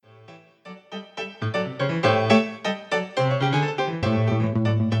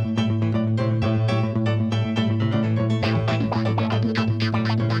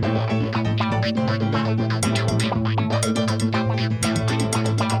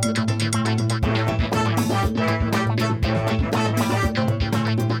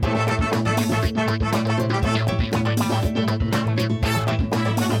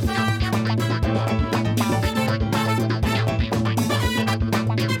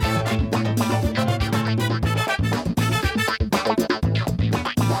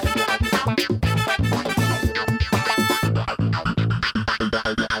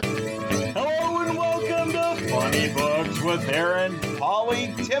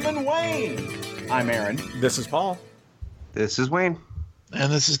Tim and Wayne. I'm Aaron. This is Paul. This is Wayne.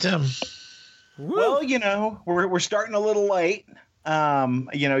 And this is Tim. Woo. Well, you know, we're starting a little late.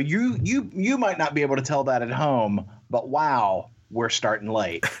 You know, you might not be able to tell that at home, but wow, we're starting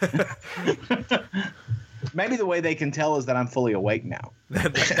late. Maybe the way they can tell is that I'm fully awake now.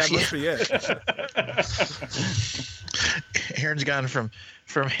 that must be it. Aaron's gone from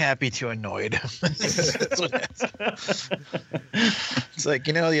happy to annoyed. That's what it is. It's like,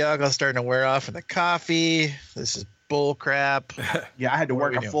 you know, the alcohol's starting to wear off in the coffee. This is bull crap. Yeah, I had to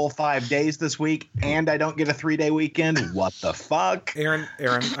work a full 5 days this week, and I don't get a 3-day weekend. What the fuck? Aaron,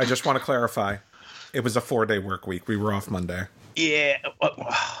 I just want to clarify. It was a 4-day work week. We were off Monday. Yeah,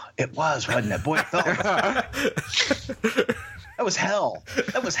 it was, wasn't it? Boy, it felt that was hell.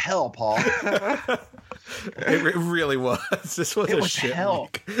 That was hell, Paul. It really was. This was a shit hell.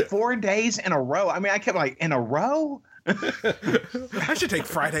 week. 4 days in a row. I mean, I kept like, in a row? I should take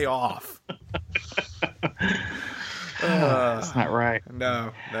Friday off. That's not right.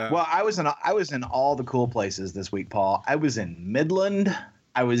 No. Well, I was in all the cool places this week, Paul. I was in Midland.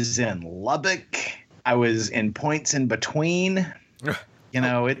 I was in Lubbock. I was in points in between. You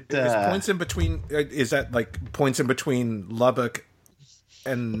know, it is points in between. Is that like points in between Lubbock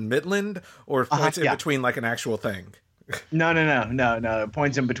and Midland, or points in between like an actual thing? No.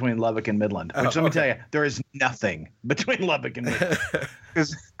 Points in between Lubbock and Midland. Which let me tell you, there is nothing between Lubbock and Midland.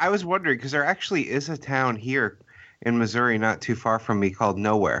 Because I was wondering, because there actually is a town here in Missouri, not too far from me, called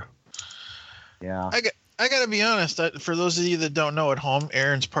Nowhere. Yeah. I got to be honest. For those of you that don't know at home,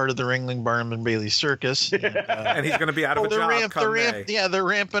 Aaron's part of the Ringling Barnum and Bailey Circus, and he's going to be out of a job. They're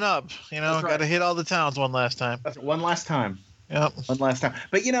ramping up. You know, got to hit all the towns one last time. One last time. Yep. One last time.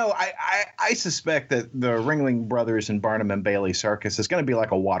 But, you know, I suspect that the Ringling Brothers and Barnum and Bailey Circus is going to be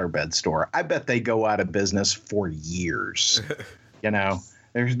like a waterbed store. I bet they go out of business for years. You know,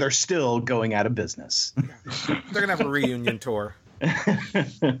 they're still going out of business. They're going to have a reunion tour.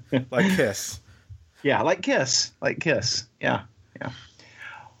 Like Kiss. Yeah, like Kiss. Yeah.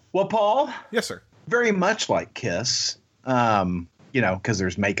 Well, Paul. Yes, sir. Very much like Kiss. You know, because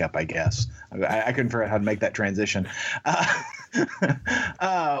there's makeup, I guess. I couldn't figure out how to make that transition. You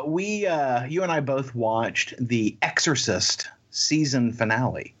and I both watched The Exorcist season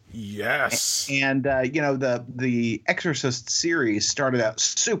finale. Yes. And you know, the Exorcist series started out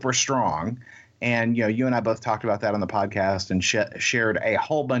super strong. And, you know, you and I both talked about that on the podcast and shared a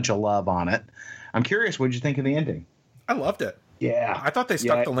whole bunch of love on it. I'm curious, what did you think of the ending? I loved it. Yeah. I thought they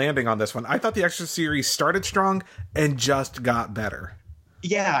stuck the landing on this one. I thought the Exorcist series started strong and just got better.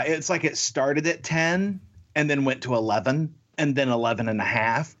 Yeah, it's like it started at 10 and then went to 11 and then 11 and a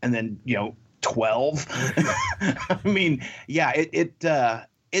half and then, you know, 12. I mean, yeah,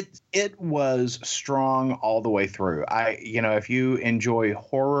 it was strong all the way through. You know, if you enjoy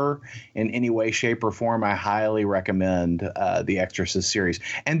horror in any way, shape, or form, I highly recommend the Exorcist series.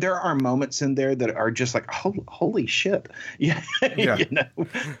 And there are moments in there that are just like, holy shit. Yeah.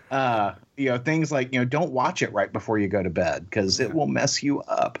 You know, things like, you know, don't watch it right before you go to bed because it will mess you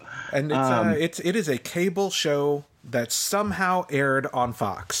up. And it is a cable show that somehow aired on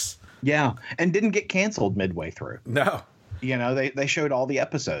Fox. Yeah, and didn't get canceled midway through. No. You know, they showed all the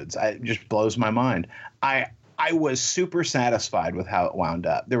episodes. It just blows my mind. I was super satisfied with how it wound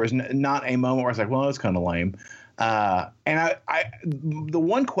up. There was not a moment where I was like, well, that's kind of lame. And the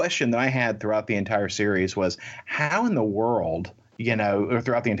one question that I had throughout the entire series was how in the world, you know, or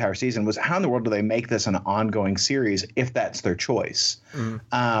throughout the entire season was how in the world do they make this an ongoing series if that's their choice?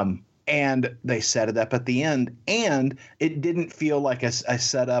 And they set it up at the end, and it didn't feel like a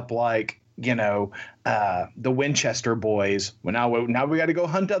setup like, you know, the Winchester boys. Well, now we got to go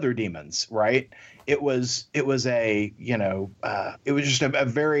hunt other demons, right? It was a, you know, it was just a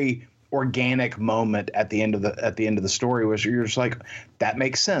very organic moment at the end of the story, where you're just like, that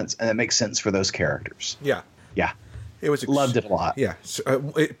makes sense, and it makes sense for those characters. Yeah. It was loved it a lot. Yeah,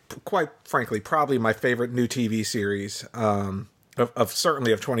 quite frankly, probably my favorite new TV series of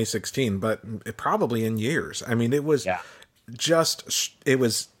certainly of 2016, but probably in years. I mean, it was it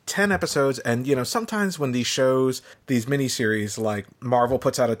was 10 episodes, and you know, sometimes when these shows, these miniseries, like Marvel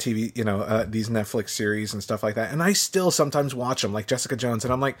puts out a TV, you know, these Netflix series and stuff like that, and I still sometimes watch them, like Jessica Jones,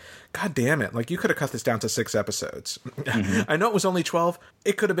 and I'm like, God damn it, like you could have cut this down to 6 episodes. I know it was only 12,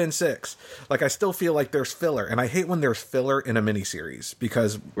 it could have been 6. Like I still feel like there's filler, and I hate when there's filler in a miniseries,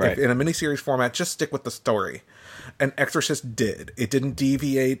 because if in a miniseries format, just stick with the story. And Exorcist did. It didn't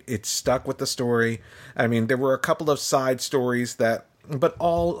deviate. It stuck with the story. I mean, there were a couple of side stories that, but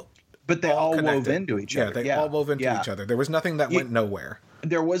they all wove into each other. Yeah, they all wove into each other. There was nothing that went nowhere.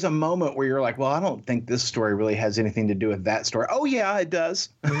 there was a moment where you're like, well, I don't think this story really has anything to do with that story. Oh yeah, it does.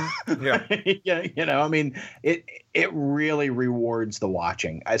 Yeah. I mean, it really rewards the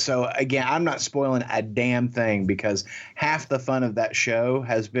watching. So again, I'm not spoiling a damn thing because half the fun of that show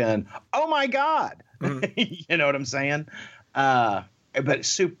has been, oh my God, you know what I'm saying? But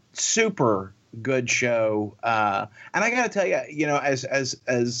super good show. And I got to tell you,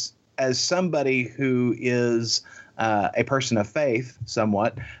 as somebody who is a person of faith,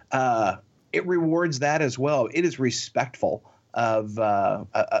 somewhat, it rewards that as well. It is respectful of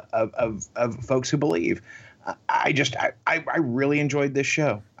folks who believe. I really enjoyed this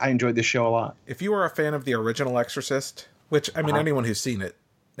show. I enjoyed this show a lot. If you are a fan of the original Exorcist, which I mean, anyone who's seen it,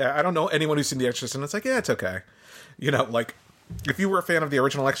 I don't know anyone who's seen the Exorcist, and it's like, yeah, it's okay. Like if you were a fan of the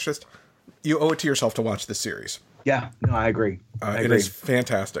original Exorcist, you owe it to yourself to watch this series. Yeah, no, I agree. It is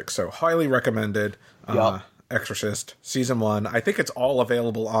fantastic. So highly recommended. Exorcist season 1. I think it's all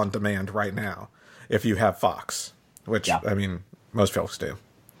available on demand right now if you have Fox, which I mean most folks do.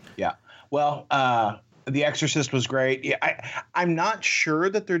 Yeah. Well, The Exorcist was great. Yeah, I'm not sure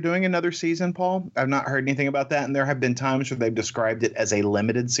that they're doing another season, Paul. I've not heard anything about that, and there have been times where they've described it as a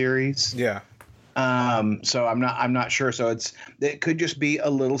limited series. Yeah. So I'm not sure. So it could just be a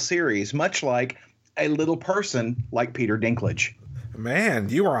little series, much like a little person like Peter Dinklage. Man,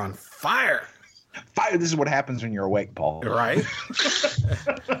 you are on fire. Fire. This is what happens when you're awake, Paul. Right?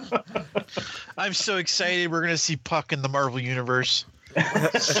 I'm so excited. We're going to see Puck in the Marvel Universe.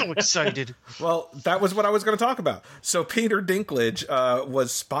 So excited. Well, that was what I was going to talk about. So Peter Dinklage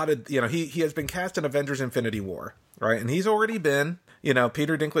was spotted. He has been cast in Avengers Infinity War, right? And he's already been,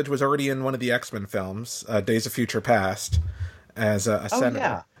 Peter Dinklage was already in one of the X-Men films, Days of Future Past, as a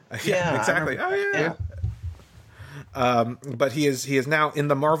senator. Yeah, exactly. Oh, yeah. But he is now in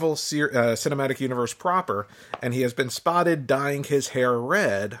the Marvel Cinematic Universe proper, and he has been spotted dyeing his hair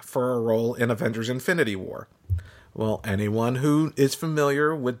red for a role in Avengers Infinity War. Well, anyone who is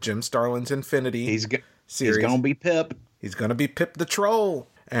familiar with Jim Starlin's Infinity series, he's going to be Pip. He's going to be Pip the Troll.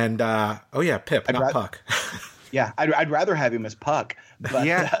 And, Pip, not Puck. Yeah, I'd rather have him as Puck. But, but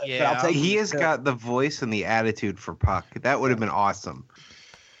I'll take he has got the voice and the attitude for Puck. That would have been awesome.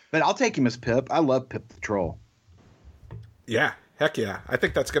 But I'll take him as Pip. I love Pip the Troll. Yeah, heck yeah. I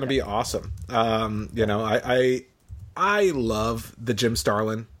think that's going to be awesome. I love the Jim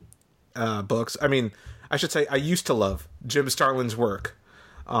Starlin books. I mean, I should say I used to love Jim Starlin's work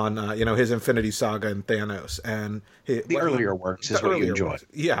on, his Infinity Saga and Thanos. And the earlier works is what you enjoy.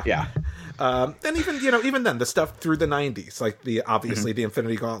 Yeah. Yeah. And even then, the stuff through the 90s, like the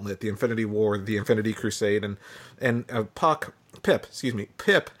Infinity Gauntlet, the Infinity War, the Infinity Crusade, and Pip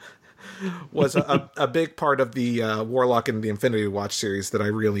was a big part of the Warlock and the Infinity Watch series that I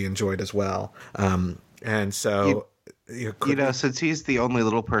really enjoyed as well. And so... since he's the only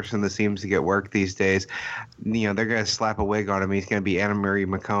little person that seems to get work these days, they're going to slap a wig on him. He's going to be Anna Marie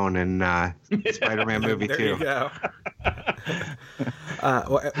McCone in Spider-Man movie 2. There you go.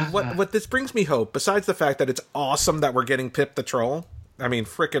 What this brings me hope, besides the fact that it's awesome that we're getting Pip the Troll, I mean,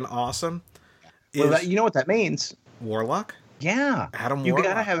 freaking awesome. Well, you know what that means? Warlock? Yeah. Adam you Warlock.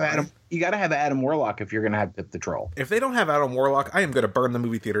 You gotta have Adam Warlock if you're going to have Pip the Troll. If they don't have Adam Warlock, I am going to burn the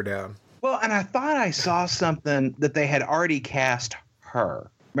movie theater down. Well, and I thought I saw something that they had already cast her.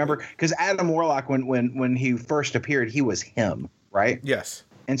 Remember? Because Adam Warlock, when he first appeared, he was him, right? Yes.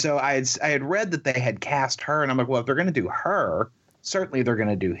 And so I had read that they had cast her, and I'm like, well, if they're going to do her, certainly they're going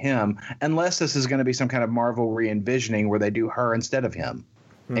to do him, unless this is going to be some kind of Marvel re-envisioning where they do her instead of him.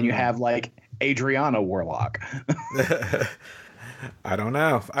 Mm-hmm. And you have, like, Adriana Warlock. I don't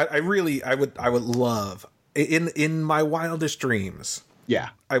know. I would love, in my wildest dreams... Yeah.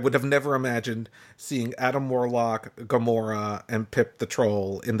 I would have never imagined seeing Adam Warlock, Gamora, and Pip the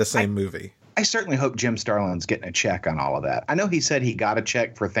Troll in the same movie. I certainly hope Jim Starlin's getting a check on all of that. I know he said he got a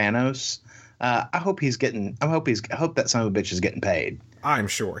check for Thanos. I hope that son of a bitch is getting paid. I'm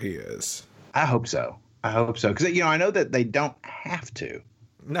sure he is. I hope so. Because, I know that they don't have to.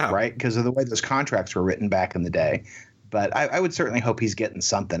 No. Right? Because of the way those contracts were written back in the day. But I would certainly hope he's getting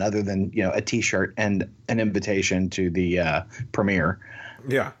something other than, a T-shirt and an invitation to the premiere.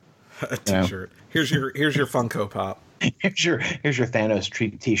 Yeah, a T-shirt. Here's your Funko Pop. Here's your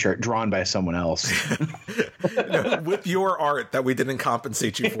Thanos T-shirt drawn by someone else. With your art that we didn't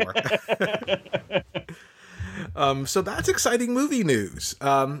compensate you for. So that's exciting movie news.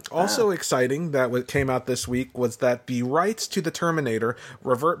 Also exciting that what came out this week was that the rights to the Terminator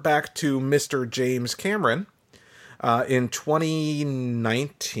revert back to Mr. James Cameron. in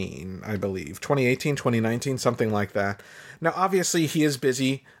 2019, I believe. 2018, 2019, something like that. Now, obviously, he is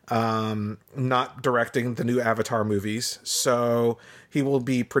busy not directing the new Avatar movies, so he will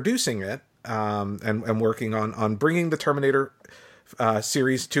be producing it and working on bringing the Terminator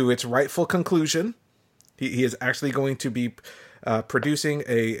series to its rightful conclusion. He is actually going to be producing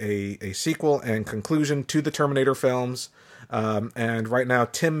a sequel and conclusion to the Terminator films. And right now,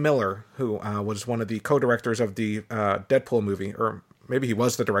 Tim Miller, who was one of the co-directors of the Deadpool movie, or maybe he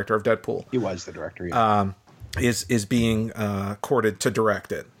was the director of Deadpool. He was the director, yeah. Is being courted to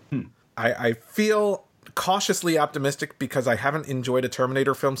direct it. I feel cautiously optimistic because I haven't enjoyed a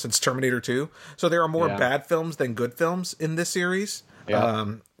Terminator film since Terminator 2. So there are more bad films than good films in this series.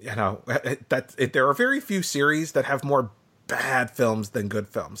 Yeah. There are very few series that have more bad films than good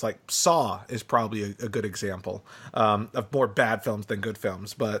films. Like Saw is probably a good example of more bad films than good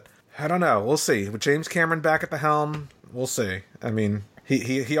films. But I don't know. We'll see. With James Cameron back at the helm, we'll see. I mean,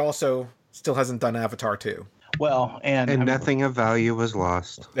 he also still hasn't done Avatar 2. Well, and nothing of value was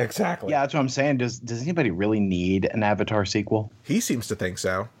lost. Exactly. Yeah, that's what I'm saying. Does anybody really need an Avatar sequel? He seems to think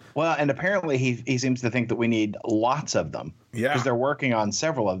so. Well, and apparently he seems to think that we need lots of them. Yeah. Because they're working on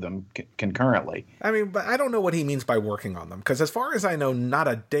several of them concurrently. I mean, but I don't know what he means by working on them. Because as far as I know, not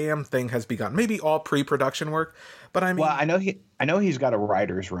a damn thing has begun. Maybe all pre-production work. But I mean... Well, I know he's got a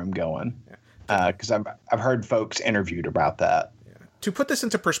writer's room going. Because I've heard folks interviewed about that. Yeah. To put this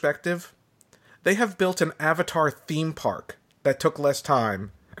into perspective, they have built an Avatar theme park that took less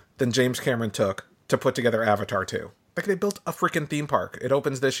time than James Cameron took to put together Avatar 2. Like, they built a freaking theme park. It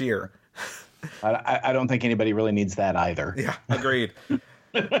opens this year. I don't think anybody really needs that either. Yeah, agreed.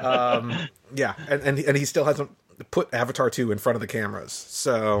 And he still hasn't put Avatar 2 in front of the cameras.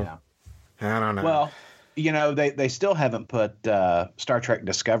 So, I don't know. Well, they still haven't put Star Trek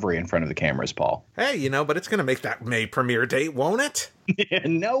Discovery in front of the cameras, Paul. Hey, but it's going to make that May premiere date, won't it?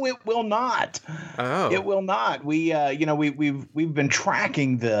 No, it will not. Oh, it will not. We've been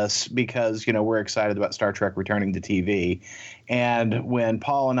tracking this because we're excited about Star Trek returning to TV, and when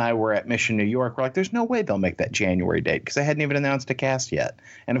Paul and I were at Mission New York, we're like, "There's no way they'll make that January date because they hadn't even announced a cast yet."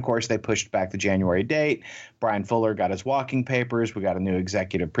 And of course, they pushed back the January date. Brian Fuller got his walking papers. We got a new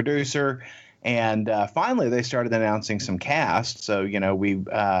executive producer. And finally, they started announcing some cast. So,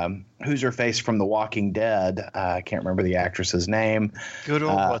 who's her face from The Walking Dead? I can't remember the actress's name. Good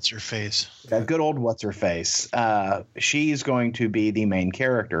old what's her face. Good old what's her face. She's going to be the main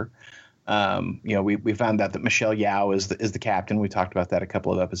character. We found out that Michelle Yeoh is the captain. We talked about that a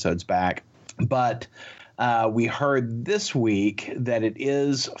couple of episodes back. But we heard this week that it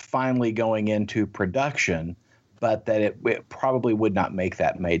is finally going into production, but that it probably would not make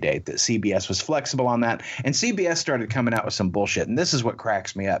that May date, that CBS was flexible on that. And CBS started coming out with some bullshit. And this is what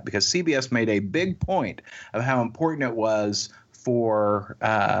cracks me up, because CBS made a big point of how important it was for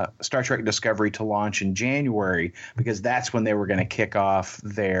Star Trek Discovery to launch in January, because that's when they were going to kick off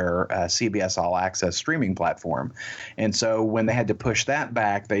their CBS All Access streaming platform. And so when they had to push that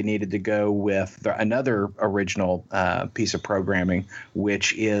back, they needed to go with another original piece of programming,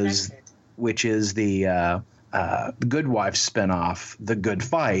 which is the Good Wife spinoff, The Good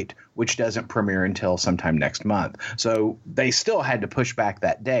Fight, which doesn't premiere until sometime next month. So they still had to push back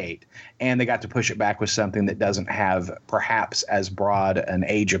that date, and they got to push it back with something that doesn't have perhaps as broad an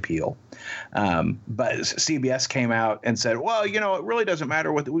age appeal. But CBS came out and said, well, it really doesn't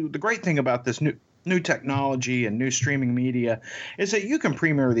matter. The great thing about this new technology and new streaming media is that you can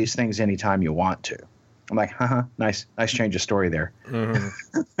premiere these things anytime you want to. I'm like, nice change of story there. Mm-hmm.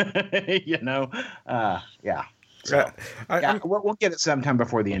 Yeah. So, we'll get it sometime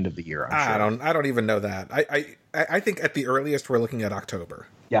before the end of the year. I'm sure. I don't even know that. I think at the earliest we're looking at October.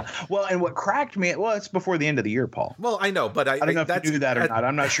 Yeah. Well, and what cracked me, it's before the end of the year, Paul. Well, I know, but I don't know if you knew that or not.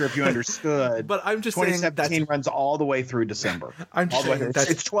 I'm not sure if you understood. But I'm just saying 2017 runs all the way through December. I'm just saying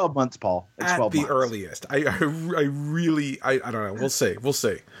it's 12 months, Paul. It's 12 months. At the earliest. I don't know. We'll see.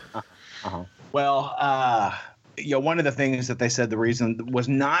 Well, one of the things that they said the reason was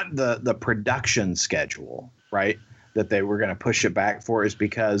not the production schedule, right, that they were going to push it back for, is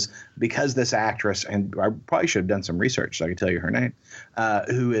because this actress, and I probably should have done some research so I could tell you her name,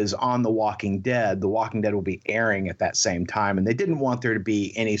 who is on The Walking Dead. The Walking Dead will be airing at that same time, and they didn't want there to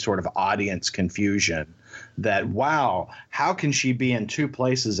be any sort of audience confusion that, wow, how can she be in two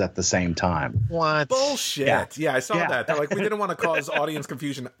places at the same time? What? Bullshit. Yeah, I saw that. They're like, we didn't want to cause audience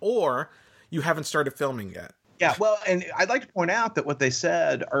confusion, or you haven't started filming yet. Yeah, well, and I'd like to point out that what they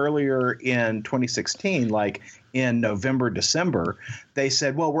said earlier in 2016, like in November, December, they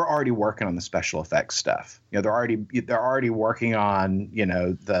said, well, we're already working on the special effects stuff. You know, they're already working on, you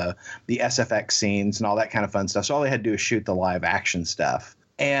know, the SFX scenes and all that kind of fun stuff. So all they had to do is shoot the live action stuff.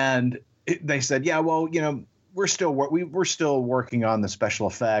 And they said, yeah, well, you know, we're still working on the special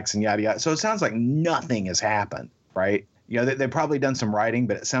effects and yada yada. So it sounds like nothing has happened, right? You know, they've probably done some writing,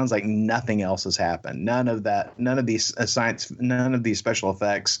 but it sounds like nothing else has happened. None of these special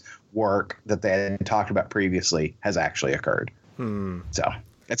effects work that they had talked about previously has actually occurred. So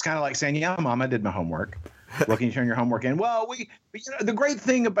it's kind of like saying, yeah, Mom, I did my homework. Well, can you turn your homework in? Well, you know, the great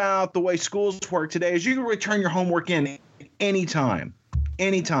thing about the way schools work today is you can return your homework in anytime.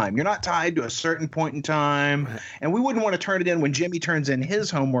 You're not tied to a certain point in time. And we wouldn't want to turn it in when Jimmy turns in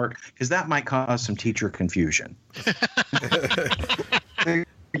his homework because that might cause some teacher confusion.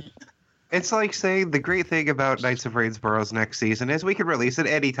 It's like saying the great thing about Knights of Rainsborough's next season is we can release it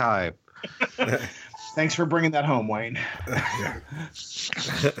anytime. Thanks for bringing that home, Wayne.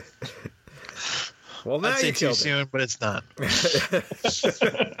 Well, now I'd say you too killed soon, but it's not.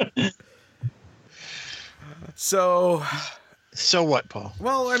 So what, Paul?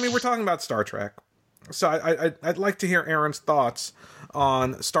 Well, I mean, we're talking about Star Trek. So I'd like to hear Aaron's thoughts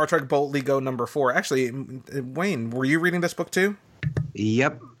on Star Trek Boldly Go #4. Actually, Wayne, were you reading this book too?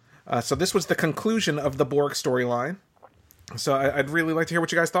 Yep. So this was the conclusion of the Borg storyline. So I'd really like to hear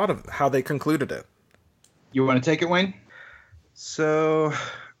what you guys thought of how they concluded it. You want to take it, Wayne? So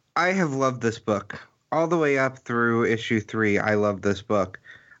I have loved this book. All the way up through issue 3, I love this book.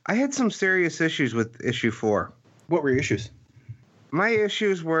 I had some serious issues with issue 4. What were your issues? My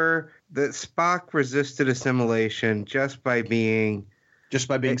issues were that Spock resisted assimilation just by being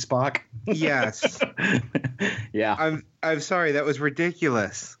Spock. Yes. Yeah. I'm sorry, that was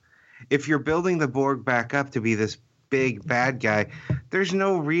ridiculous. If you're building the Borg back up to be this big bad guy, there's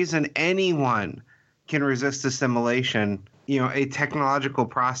no reason anyone can resist assimilation, you know, a technological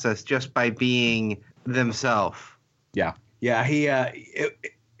process just by being themselves. Yeah. Yeah,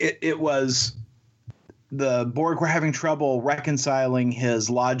 it was the Borg were having trouble reconciling his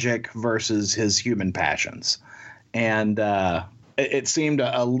logic versus his human passions. And it seemed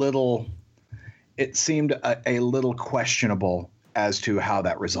a little questionable as to how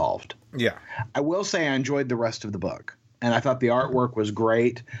that resolved. Yeah. I will say I enjoyed the rest of the book, and I thought the artwork was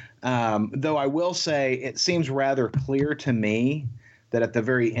great. Though I will say it seems rather clear to me that at the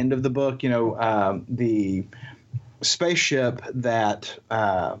very end of the book, you know, the spaceship that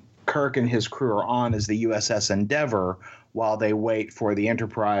Kirk and his crew are on is the USS Endeavour while they wait for the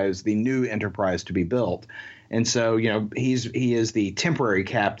Enterprise, the new Enterprise, to be built. And so, you know, he is the temporary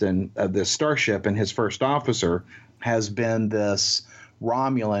captain of this starship, and his first officer has been this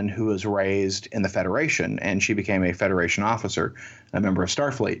Romulan who was raised in the Federation, and she became a Federation officer, a member of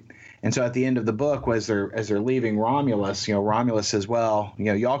Starfleet. And so at the end of the book, as they're leaving Romulus, you know, Romulus says, well, you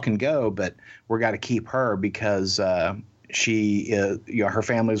know, y'all can go, but we got to keep her because she, you know, her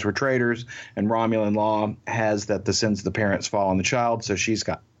families were traitors, and Romulan law has that the sins of the parents fall on the child, so she's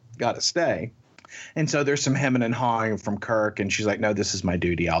got to stay. And so there's some hemming and hawing from Kirk, and she's like, no, this is my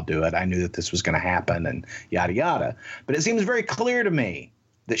duty. I'll do it. I knew that this was going to happen, and yada, yada. But it seems very clear to me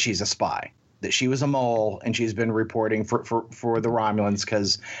that she's a spy, that she was a mole, and she's been reporting for the Romulans,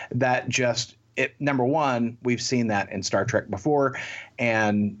 because that just – number one, we've seen that in Star Trek before,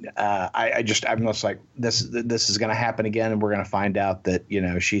 and I'm just like, this is going to happen again, and we're going to find out that, you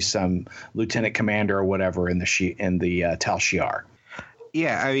know, she's some lieutenant commander or whatever in the Tal Shiar.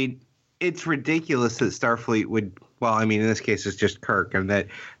 Yeah, I mean, it's ridiculous that Starfleet would. Well, I mean, in this case, it's just Kirk, and that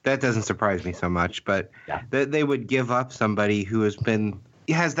doesn't surprise me so much. But yeah, that they would give up somebody who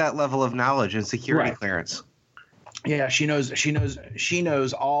has that level of knowledge and security clearance. Yeah, she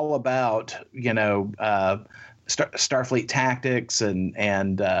knows all about, you know, Starfleet tactics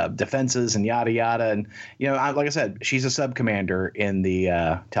and defenses and yada yada, and you know, like I said, she's a sub commander in the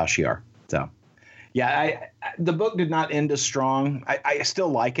Tal Shiar. So, yeah, the book did not end as strong. I still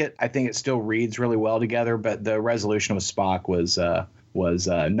like it. I think it still reads really well together, but the resolution with Spock was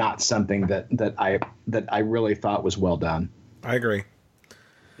not something that I really thought was well done. I agree.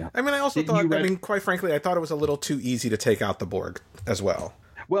 Yeah. I mean, I also thought, quite frankly, I thought it was a little too easy to take out the Borg as well.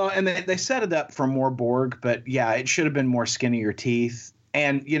 Well, and they set it up for more Borg, but yeah, it should have been more skinnier teeth.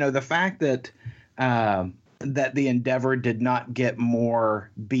 And, you know, the fact that that the Endeavour did not get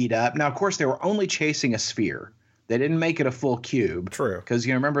more beat up. Now, of course, they were only chasing a sphere. They didn't make it a full cube. True. Because,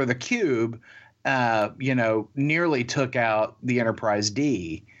 you know, remember the cube, you know, nearly took out the Enterprise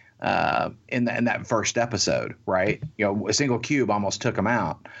D in that first episode, right? You know, a single cube almost took them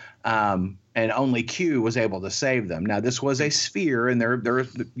out. And only Q was able to save them. Now, this was a sphere, and they're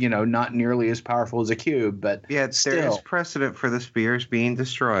not nearly as powerful as a cube, but still, there is precedent for the spheres being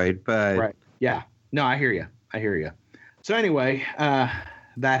destroyed. But right, yeah, no, I hear you. So anyway,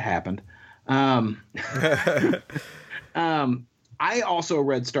 that happened. I also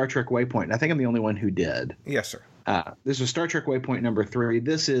read Star Trek Waypoint, and I think I'm the only one who did. Yes, sir. This is Star Trek Waypoint number 3.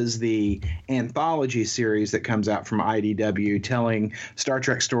 This is the anthology series that comes out from IDW telling Star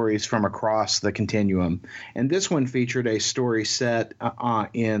Trek stories from across the continuum. And this one featured a story set with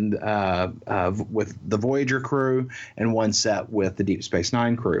the Voyager crew and one set with the Deep Space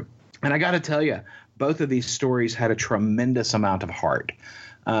Nine crew. And I got to tell you, both of these stories had a tremendous amount of heart.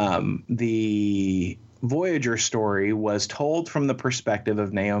 The Voyager story was told from the perspective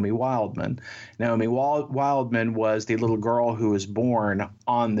of Naomi Wildman. Naomi Wildman was the little girl who was born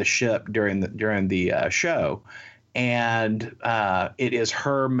on the ship during the show, and it is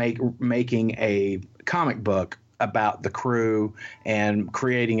her making a comic book about the crew and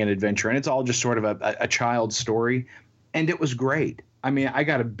creating an adventure, and it's all just sort of a child's story, and it was great. I mean, I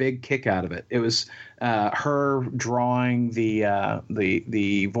got a big kick out of it. It was her drawing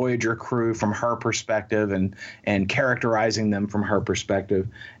the Voyager crew from her perspective and characterizing them from her perspective,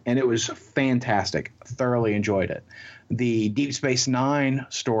 and it was fantastic. Thoroughly enjoyed it. The Deep Space Nine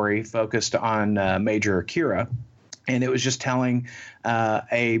story focused on Major Kira, and it was just telling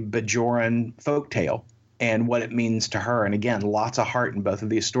a Bajoran folktale and what it means to her. And again, lots of heart in both of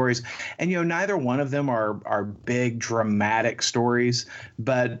these stories. And, neither one of them are big dramatic stories,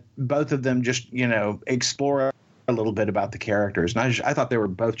 but both of them just, explore a little bit about the characters. And I thought they were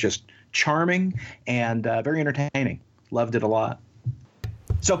both just charming and very entertaining. Loved it a lot.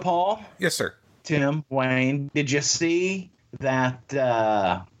 So, Paul. Yes, sir. Tim, Wayne, did you see that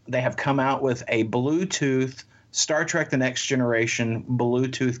they have come out with a Bluetooth Star Trek The Next Generation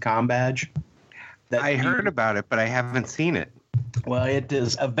Bluetooth comm badge? I heard about it, but I haven't seen it. Well, it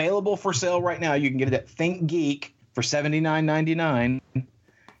is available for sale right now. You can get it at ThinkGeek for $79.99,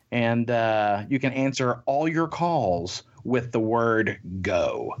 and you can answer all your calls with the word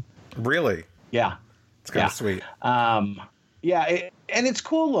 "go." Really? Yeah, it's kind of sweet. And it's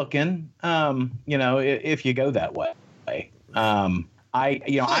cool looking. If you go that way.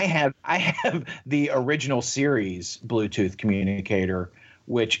 I have the original series Bluetooth communicator,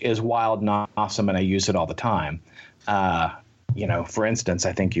 which is wild and awesome, and I use it all the time. For instance,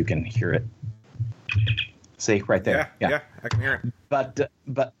 I think you can hear it. See, right there. Yeah, I can hear it. But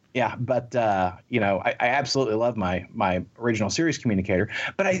I absolutely love my original series communicator.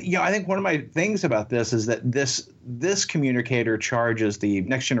 But I think one of my things about this is that this communicator charges, the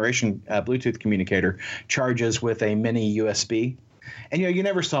next generation Bluetooth communicator charges with a mini USB, and you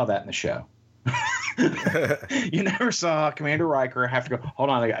never saw that in the show. You never saw Commander Riker have to go, hold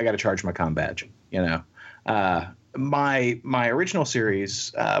on, I got to charge my comm badge. My original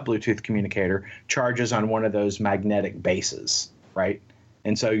series Bluetooth communicator charges on one of those magnetic bases, right?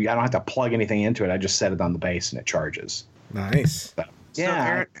 And so I don't have to plug anything into it. I just set it on the base and it charges. Nice. So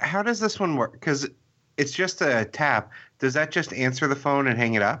Aaron, how does this one work? Because it's just a tap. Does that just answer the phone and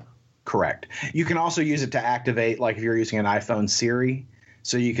hang it up? Correct. You can also use it to activate, like if you're using an iPhone, Siri.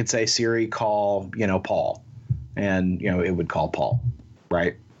 So you could say, Siri, call, Paul, and, it would call Paul,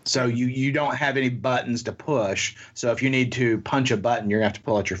 right? So you don't have any buttons to push. So if you need to punch a button, you're going to have to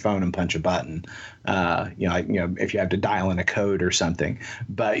pull out your phone and punch a button, if you have to dial in a code or something.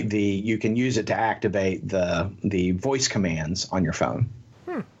 But you can use it to activate the voice commands on your phone.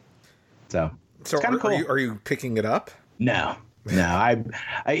 So it's kind of cool. Are you picking it up? No.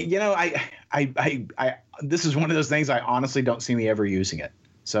 This is one of those things I honestly don't see me ever using it.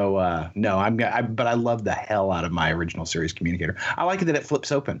 So no, but I love the hell out of my original series communicator. I like it that it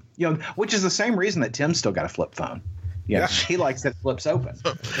flips open, which is the same reason that Tim's still got a flip phone. Yeah, he likes that it flips open.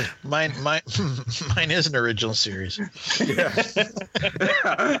 Mine is an original series. Yeah.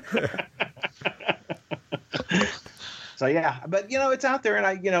 So yeah, but it's out there, and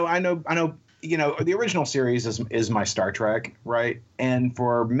I know. The original series is my Star Trek, right? And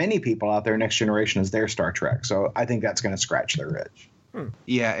for many people out there, Next Generation is their Star Trek. So I think that's going to scratch their itch.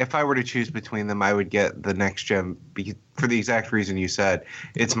 Yeah, if I were to choose between them, I would get the Next Gen for the exact reason you said.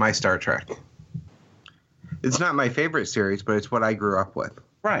 It's my Star Trek. It's not my favorite series, but it's what I grew up with.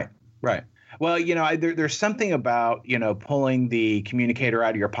 Right. Well, there's something about, pulling the communicator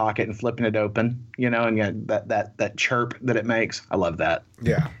out of your pocket and flipping it open, and that chirp that it makes. I love that.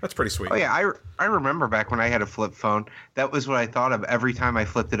 Yeah, that's pretty sweet. Oh, yeah. I remember back when I had a flip phone. That was what I thought of every time I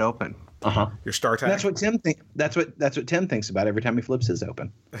flipped it open. Uh-huh. Your Star Trek. That's what Tim That's what Tim thinks about every time he flips his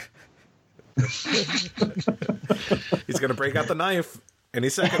open. He's going to break out the knife. Any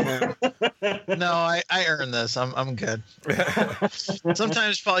second, man. No, I earned this. I'm good.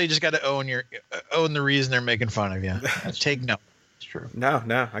 Sometimes, Paul, you just got to own the reason they're making fun of you. Take note. It's true.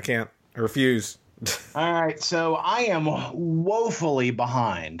 No, I can't. I refuse. All right, so I am woefully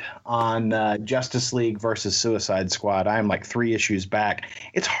behind on Justice League versus Suicide Squad. I am like 3 issues back.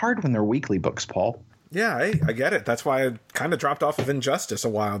 It's hard when they're weekly books, Paul. Yeah, I get it. That's why I kind of dropped off of Injustice a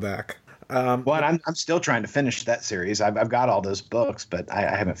while back. Well, I'm still trying to finish that series. I've got all those books, but I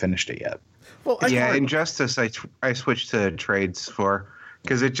haven't finished it yet. Well, Injustice I switched to trades for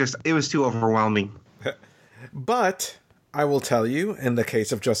because it was too overwhelming. But I will tell you, in the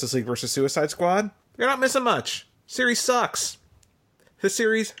case of Justice League versus Suicide Squad, you're not missing much. Series sucks. The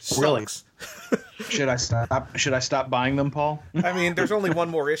series sucks. Really? Should I stop buying them, Paul? I mean, there's only one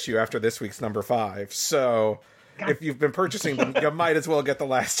more issue after this week's number 5, so if you've been purchasing them, you might as well get the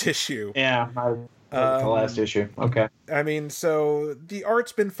last issue. Yeah, the last issue. Okay. I mean, so the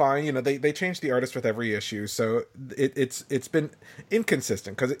art's been fine. You know, they change the artist with every issue, so it's been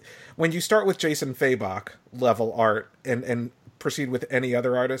inconsistent because when you start with Jason Fabok level art and proceed with any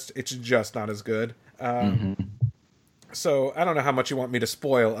other artist, it's just not as good. So I don't know how much you want me to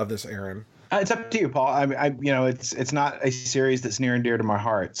spoil of this, Aaron. It's up to you, Paul. I it's not a series that's near and dear to my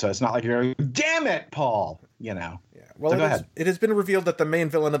heart, so it's not like you're going, damn it, Paul. You know. Yeah. Well, so it has been revealed that the main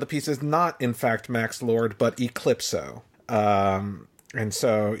villain of the piece is not, in fact, Max Lord, but Eclipso. And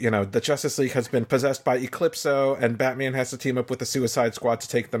so, you know, the Justice League has been possessed by Eclipso, and Batman has to team up with the Suicide Squad to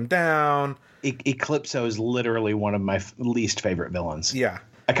take them down. Eclipso is literally one of my least favorite villains. Yeah.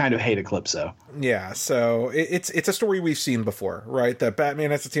 I kind of hate Eclipso. Yeah, so it's a story we've seen before, right? That Batman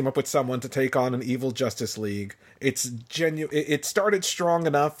has to team up with someone to take on an evil Justice League. It started strong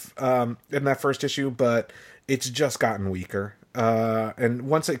enough in that first issue, but it's just gotten weaker. And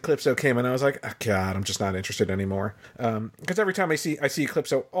once Eclipso came in, I was like, oh, God, I'm just not interested anymore. Because every time I see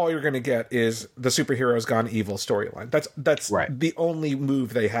Eclipso, all you're going to get is the superhero's gone evil storyline. That's right. The only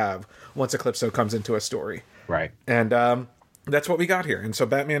move they have once Eclipso comes into a story. Right. And that's what we got here. And so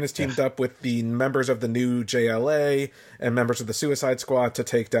Batman is teamed up with the members of the new JLA and members of the Suicide Squad to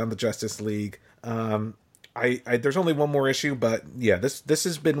take down the Justice League. There's only one more issue, but yeah, this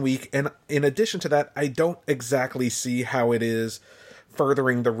has been weak. And in addition to that, I don't exactly see how it is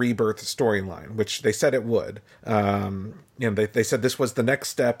furthering the Rebirth storyline, which they said it would. They said this was the next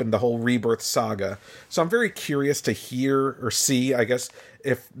step in the whole Rebirth saga. So I'm very curious to hear or see, I guess,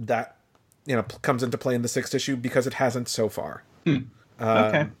 if that comes into play in the 6th issue, because it hasn't so far.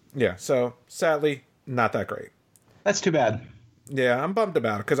 Okay. Yeah, so sadly, not that great. That's too bad. Yeah, I'm bummed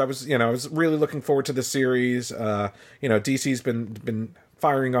about it because I was really looking forward to the series. DC's been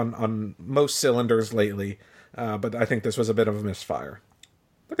firing on most cylinders lately, but I think this was a bit of a misfire.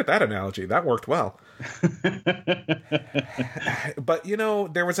 Look at that analogy. That worked well. But,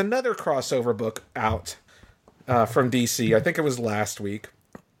 there was another crossover book out from DC. I think it was last week.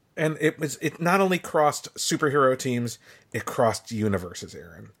 And it not only crossed superhero teams, it crossed universes,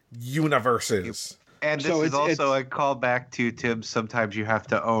 Aaron. Universes. And this is also a callback to Tim. Sometimes you have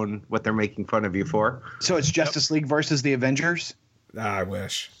to own what they're making fun of you for. So it's Justice League versus the Avengers? I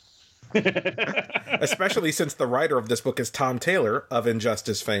wish. Especially since the writer of this book is Tom Taylor of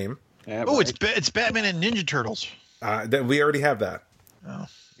Injustice fame. Yeah, it's Batman and Ninja Turtles. We already have that. Oh.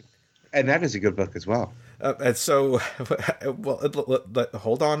 And that is a good book as well. And so,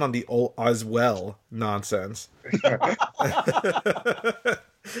 hold on the old as well nonsense.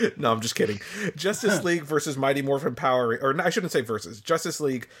 No, I'm just kidding. Justice League versus Mighty Morphin Power, or I shouldn't say versus. Justice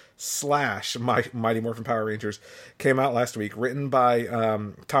League / Mighty Morphin Power Rangers came out last week. Written by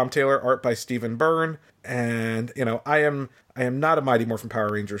Tom Taylor, art by Stephen Byrne, and I am not a Mighty Morphin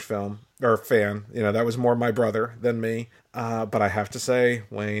Power Rangers fan. That was more my brother than me. But I have to say,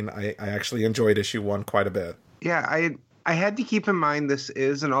 Wayne, I actually enjoyed issue 1 quite a bit. Yeah, I had to keep in mind this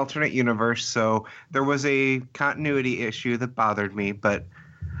is an alternate universe, so there was a continuity issue that bothered me. But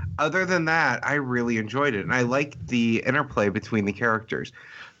other than that, I really enjoyed it. And I liked the interplay between the characters.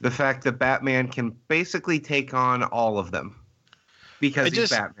 The fact that Batman can basically take on all of them because he's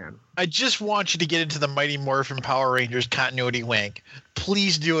Batman. I just want you to get into the Mighty Morphin Power Rangers continuity wank.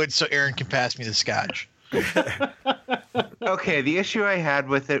 Please do it so Aaron can pass me the scotch. Okay, the issue I had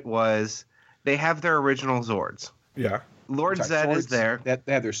with it was they have their original Zords. Yeah. Lord Zed is there. They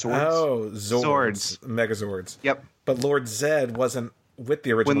have their swords. Oh, Zords. Megazords. Yep. But Lord Zed wasn't with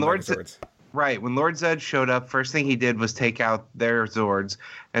the original Megazords. Right. When Lord Zed showed up, first thing he did was take out their Zords,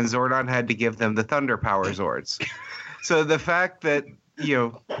 and Zordon had to give them the Thunder Power Zords. So the fact that,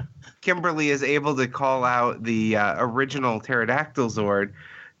 Kimberly is able to call out the original Pterodactyl Zord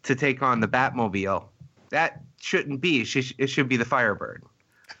to take on the Batmobile, that shouldn't be. It should be the Firebird.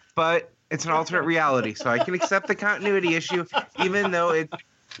 But it's an alternate reality, so I can accept the continuity issue, even though it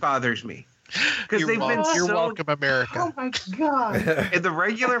bothers me. Because You're welcome, America. Oh my god! In the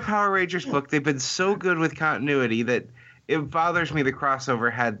regular Power Rangers book, they've been so good with continuity that it bothers me the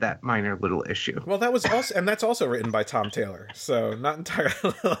crossover had that minor little issue. Well, that was also, and that's also written by Tom Taylor, so not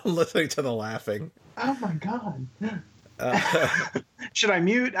entirely listening to the laughing. Oh my god! Should I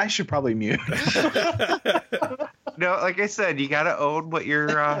mute? I should probably mute. No, like I said, you got to own what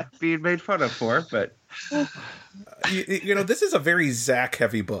you're being made fun of for. But you know, this is a very Zach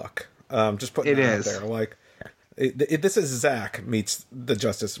heavy book. Just putting it out there, like. This is Zach meets the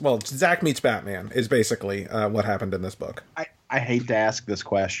Justice. Well, Zach meets Batman is basically what happened in this book. I hate to ask this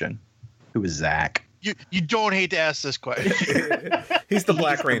question. Who is Zach? You don't hate to ask this question. He's the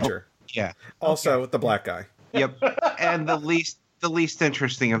Black Ranger. Yeah. Also the black guy. Yep. And the least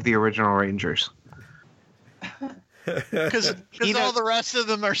interesting of the original Rangers. Because all the rest of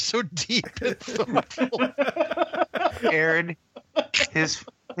them are so deep and thoughtful. Aaron, his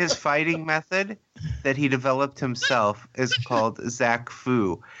fighting method that he developed himself is called Zach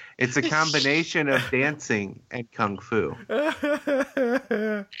Fu. It's a combination of dancing and kung fu.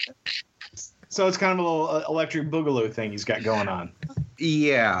 So it's kind of a little electric boogaloo thing he's got going on.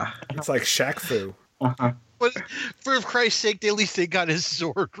 Yeah. It's like Shaq Fu. Uh-huh. But for Christ's sake, at least they got his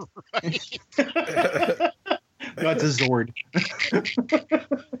sword right. That's a Zord.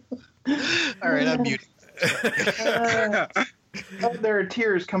 All right, I'm muted. Oh, there are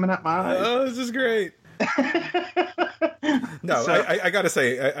tears coming out my eyes. Oh, this is great. No, So- I gotta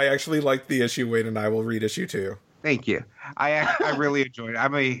say, I actually like the issue. Wade and I will read issue 2. Thank you. I really enjoyed it.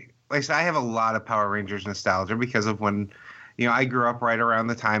 Like I said, I have a lot of Power Rangers nostalgia because of when, I grew up right around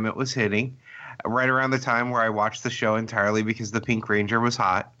the time it was hitting, right around the time where I watched the show entirely because the Pink Ranger was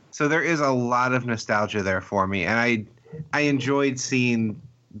hot. So there is a lot of nostalgia there for me, and I enjoyed seeing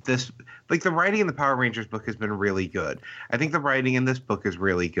this. Like the writing in the Power Rangers book has been really good. I think the writing in this book is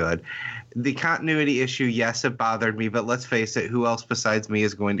really good. The continuity issue, yes, it bothered me, but let's face it, who else besides me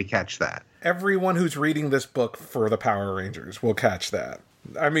is going to catch that? Everyone who's reading this book for the Power Rangers will catch that.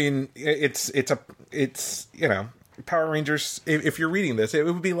 I mean, it's Power Rangers. If you're reading this, it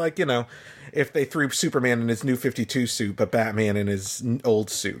would be like, if they threw Superman in his new 52 suit, but Batman in his old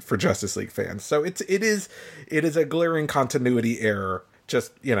suit for Justice League fans. So it is a glaring continuity error.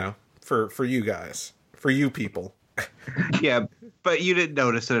 Just for you guys, for you people. Yeah, but you didn't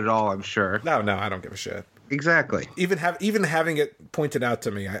notice it at all, I'm sure. No, I don't give a shit. Exactly. Even having it pointed out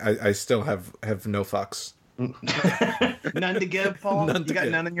to me, I still have no fucks. None to give, Paul? None you to got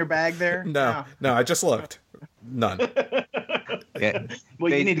give. none in your bag there? No, I just looked. None. Yeah.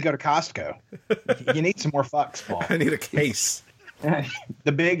 Well, you need to go to Costco. You need some more fucks, Paul. I need a case.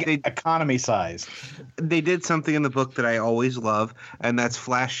 The big economy size. They did something in the book that I always love, and that's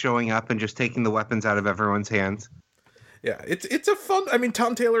Flash showing up and just taking the weapons out of everyone's hands. Yeah, it's a fun. I mean,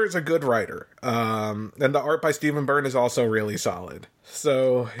 Tom Taylor is a good writer, and the art by Stephen Byrne is also really solid.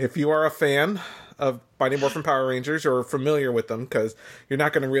 So if you are a fan of Mighty Morphin Power Rangers or familiar with them, because you're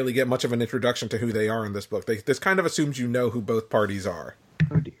not going to really get much of an introduction to who they are in this book. This kind of assumes you know who both parties are.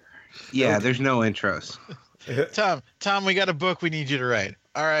 Oh dear. Yeah, there's no intros. Tom, we got a book we need you to write.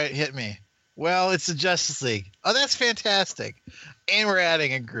 All right, hit me. Well, it's the Justice League. Oh, that's fantastic. And we're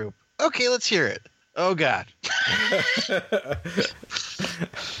adding a group. Okay, let's hear it. Oh, God.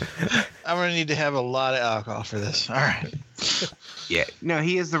 I'm going to need to have a lot of alcohol for this. All right. Yeah. No,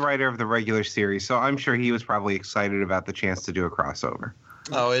 he is the writer of the regular series, so I'm sure he was probably excited about the chance to do a crossover.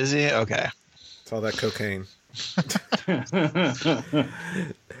 Oh, is he? Okay. It's all that cocaine.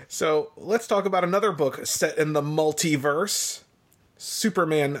 So let's talk about another book set in the multiverse.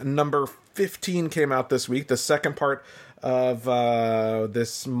 Superman number 15 came out this week, the second part of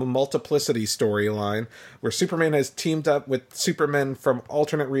this multiplicity storyline where Superman has teamed up with Supermen from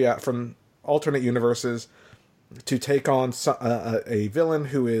alternate universes to take on a villain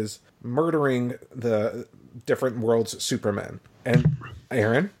who is murdering the different world's Supermen. And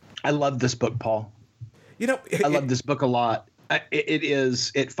Aaron? I love this book, Paul. I love this book a lot.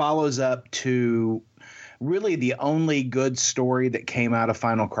 It follows up to really the only good story that came out of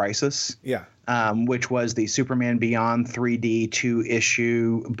Final Crisis. Yeah. Which was the Superman Beyond 3D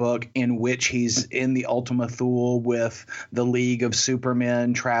 2-issue book in which he's in the Ultima Thule with the League of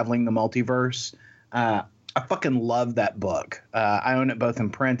Supermen traveling the multiverse. I fucking love that book. I own it both in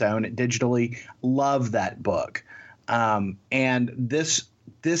print. I own it digitally. Love that book. And this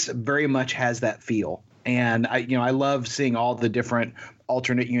very much has that feel. And I love seeing all the different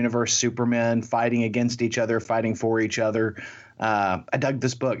alternate universe Supermen fighting against each other, fighting for each other. I dug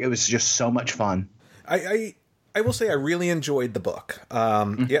this book. It was just so much fun. I I will say I really enjoyed the book.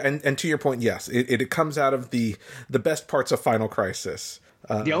 Yeah, and to your point, yes, it comes out of the best parts of Final Crisis.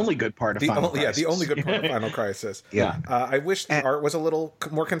 The only good part of Final Crisis. Yeah, the only good part of Final Crisis. Yeah. I wish the art was a little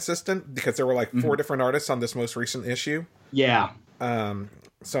more consistent because there were like 4 different artists on this most recent issue. Yeah.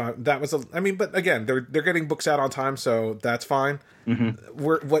 So that was but again, they're getting books out on time, so that's fine.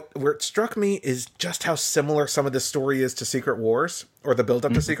 Where it struck me is just how similar some of this story is to Secret Wars, or the build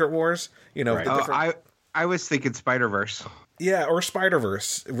up to Secret Wars. You know, right. I was thinking Spider-Verse. Yeah, or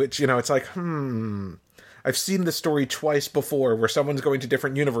Spider-Verse, which, you know, it's like, I've seen the story twice before where someone's going to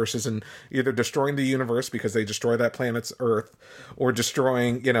different universes and either destroying the universe because they destroy that planet's Earth, or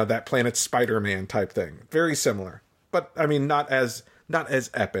destroying, you know, that planet's Spider-Man type thing. Very similar. But, I mean, not as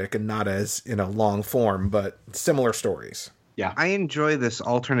epic and not as, you know, long form, but similar stories. Yeah. I enjoy this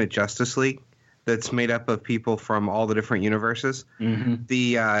alternate Justice League that's made up of people from all the different universes.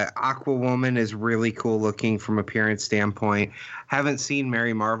 The Aqua Woman is really cool looking from appearance standpoint. Haven't seen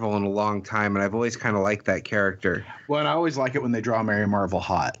Mary Marvel in a long time, and I've always kind of liked that character. Well, and I always like it when they draw Mary Marvel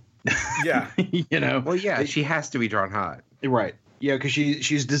hot. Yeah. You know? Well, yeah, she has to be drawn hot. Right. Yeah, because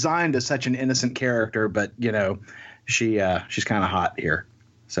she's designed as such an innocent character, but, you know, she's kind of hot here.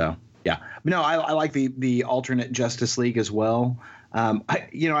 So, yeah. No, I like the alternate Justice League as well.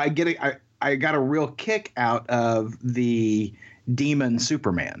 I got a real kick out of the Demon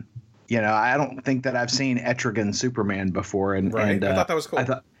Superman. You know, I don't think that I've seen Etrigan Superman before, and right. And, I thought that was cool. I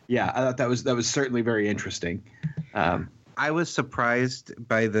thought that was certainly very interesting. I was surprised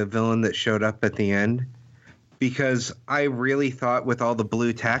by the villain that showed up at the end, because I really thought with all the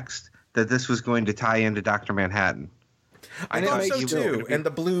blue text that this was going to tie into Dr. Manhattan. I thought so too. And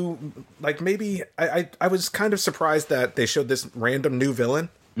the blue, like, maybe I was kind of surprised that they showed this random new villain.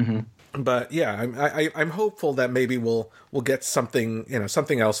 But yeah, I'm hopeful that maybe we'll get something, you know,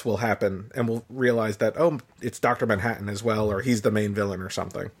 something else will happen, and we'll realize that, oh, it's Dr. Manhattan as well, or he's the main villain or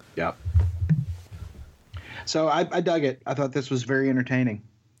something. Yeah. So I dug it. I thought this was very entertaining.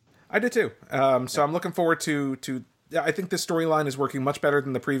 I did too. So I'm looking forward to. Yeah, I think this storyline is working much better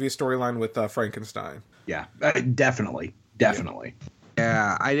than the previous storyline with Frankenstein. Yeah, definitely.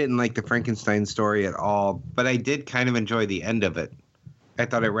 Yeah, I didn't like the Frankenstein story at all, but I did kind of enjoy the end of it. I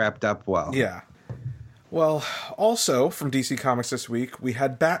thought it wrapped up well. Yeah. Well, also from DC Comics this week, we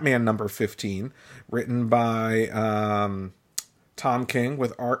had Batman number 15, written by Tom King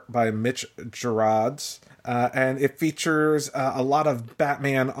with art by Mitch Gerads. And it features a lot of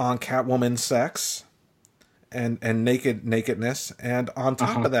Batman on Catwoman sex and nakedness. And on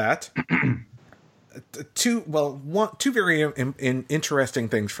top of that, two very interesting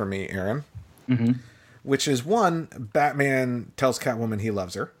things for me, Aaron. Which is, one, Batman tells Catwoman he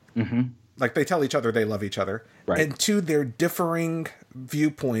loves her. Like, they tell each other they love each other. Right. And two, their differing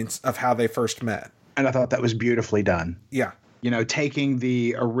viewpoints of how they first met. And I thought that was beautifully done. Yeah. You know, taking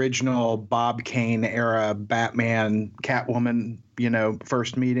the original Bob Kane era Batman Catwoman, you know,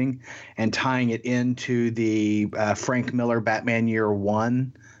 first meeting, and tying it into the Frank Miller Batman Year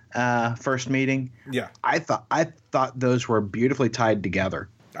One first meeting. Yeah. I thought those were beautifully tied together.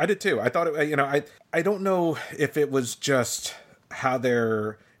 I did too. I thought it, you know, I don't know if it was just how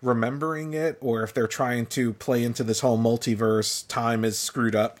they're remembering it, or if they're trying to play into this whole multiverse, time is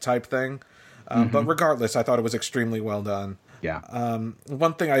screwed up type thing. But regardless, I thought it was extremely well done. Yeah.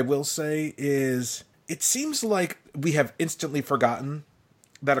 One thing I will say is, it seems like we have instantly forgotten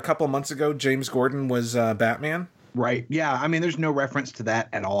that a couple months ago James Gordon was Batman. Right. Yeah. I mean, there's no reference to that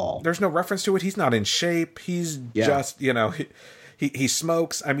at all. There's no reference to it. He's not in shape. He's just, you know, he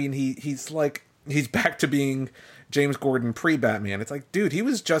smokes. I mean, he's back to being James Gordon pre-Batman. It's like, dude, he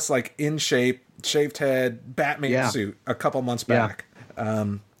was just like in shape, shaved head, Batman suit a couple months back.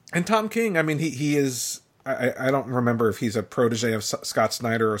 And Tom King, I mean, he is. I don't remember if he's a protege of Scott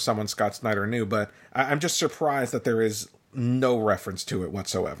Snyder or someone Scott Snyder knew, but I'm just surprised that there is no reference to it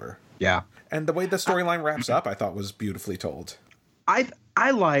whatsoever. Yeah. And the way the storyline wraps up, I thought was beautifully told.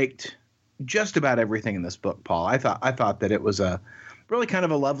 I liked just about everything in this book, Paul. I thought that it was a really kind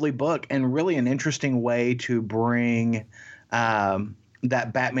of a lovely book, and really an interesting way to bring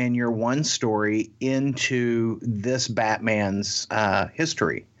that Batman Year One story into this Batman's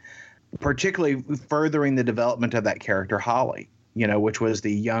history, particularly furthering the development of that character Holly, you know, which was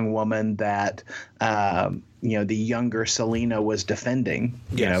the young woman that you know, the younger Selina was defending,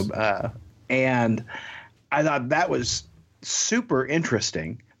 you know, and I thought that was super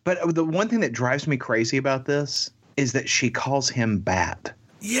interesting. But the one thing that drives me crazy about this is that she calls him Bat.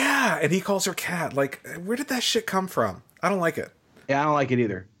 Yeah, and he calls her Cat. Like, where did that shit come from? I don't like it. Yeah, I don't like it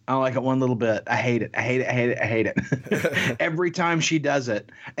either. I don't like it one little bit. I hate it. I hate it. I hate it. I hate it. Every time she does it.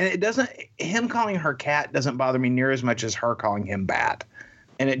 And it doesn't, him calling her cat doesn't bother me near as much as her calling him bat.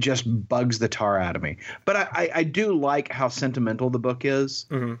 And it just bugs the tar out of me. But I do like how sentimental the book is.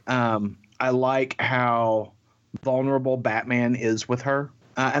 Mm-hmm. I like how vulnerable Batman is with her.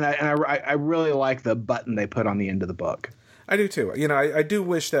 And I really like the button they put on the end of the book. I do too. You know, I do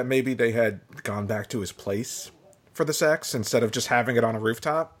wish that maybe they had gone back to his place for the sex instead of just having it on a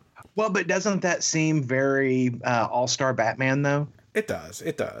rooftop. Well, but doesn't that seem very All-Star Batman, though? It does.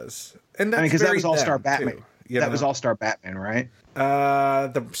 It does. And that's because that was All-Star Batman. Too, that was All-Star Batman, right?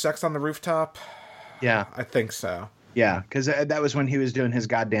 The sex on the rooftop? Yeah. I think so. Yeah, because that was when he was doing his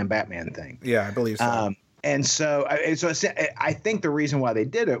goddamn Batman thing. Yeah, I believe so. And so I think the reason why they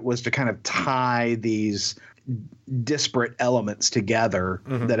did it was to kind of tie these disparate elements together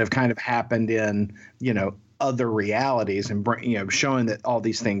that have kind of happened in, other realities and showing that all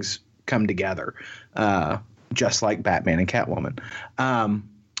these things come together, just like Batman and Catwoman.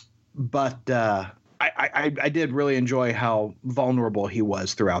 But I did really enjoy how vulnerable he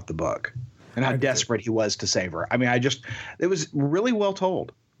was throughout the book and how desperate he was to save her. I mean, it was really well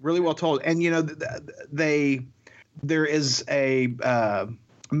told. Really well told. And, there is a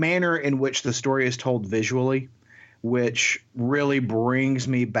manner in which the story is told visually, which really brings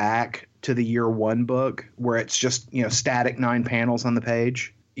me back to the Year One book where it's just, static 9 panels on the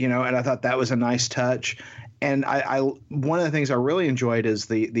page, and I thought that was a nice touch. And I one of the things I really enjoyed is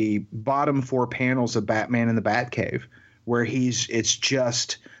the bottom 4 panels of Batman in the Batcave, where it's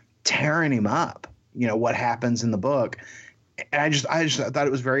just tearing him up, what happens in the book. And I just thought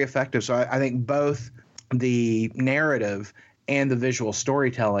it was very effective. So I think both the narrative and the visual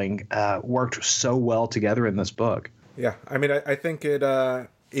storytelling worked so well together in this book. Yeah, I mean, I think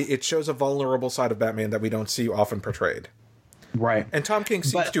it shows a vulnerable side of Batman that we don't see often portrayed. Right. And Tom King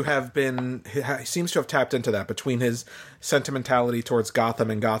seems to have tapped into that between his sentimentality towards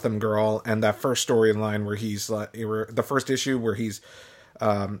Gotham and Gotham Girl and that first storyline where he's the first issue where he's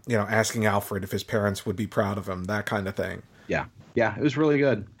asking Alfred if his parents would be proud of him, that kind of thing. Yeah, it was really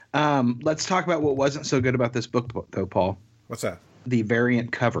good. Let's talk about what wasn't so good about this book, though, Paul. What's that? The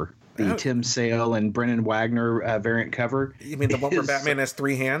variant cover. The Tim Sale and Brennan Wagner variant cover. You mean the one where Batman has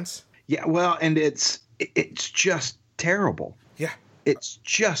 3 hands? Yeah, well, and it's just terrible. Yeah. It's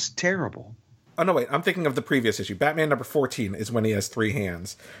just terrible. Oh, no, wait. I'm thinking of the previous issue. Batman number 14 is when he has 3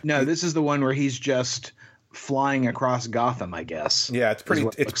 hands. No, this is the one where he's just flying across Gotham, I guess. Yeah, it's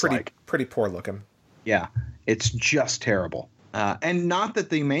pretty poor looking. Yeah, it's just terrible. And not that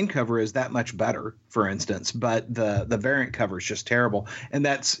the main cover is that much better, for instance, but the variant cover is just terrible. And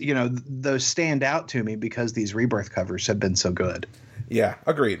that's, those stand out to me because these Rebirth covers have been so good. Yeah,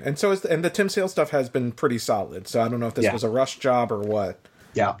 agreed. And so and the Tim Sale stuff has been pretty solid. So I don't know if this was a rush job or what.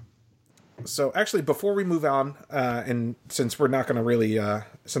 Yeah. So actually, before we move on, and since we're not going to really,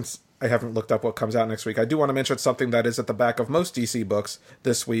 since I haven't looked up what comes out next week, I do want to mention something that is at the back of most DC books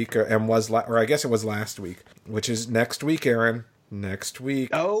this week, and or I guess it was last week, which is next week, Aaron. Next week.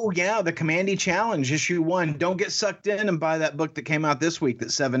 Oh, yeah, the Commandy Challenge, issue 1. Don't get sucked in and buy that book that came out this week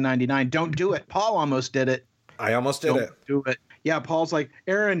that's $7.99. Don't do it. Paul almost did it. I almost did it. Do it. Yeah, Paul's like,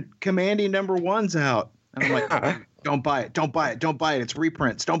 Aaron, Commandy number 1's out. And I'm like, don't buy it. Don't buy it. Don't buy it. It's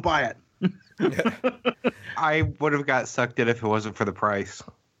reprints. Don't buy it. I would have got sucked in if it wasn't for the price.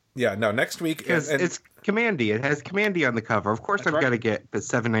 Yeah, no, next week. Because it's Commandy. It has Commandy on the cover. Of course, I've got to get, but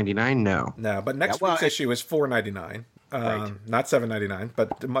 $7.99, no. No, but next week's issue is $4.99. Right. Not $7.99,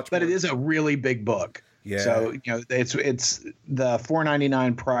 but much. But more. It is a really big book. Yeah. So it's the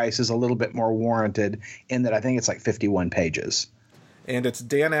 $4.99 price is a little bit more warranted in that I think it's like 51 pages. And it's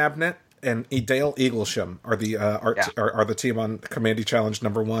Dan Abnett and Dale Eaglesham are the are the team on Commandy Challenge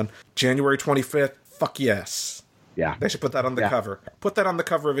number 1, January 25th. Fuck yes. Yeah. They should put that on the cover. Put that on the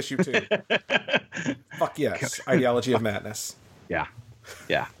cover of issue 2. Fuck yes. Ideology of Madness. Yeah.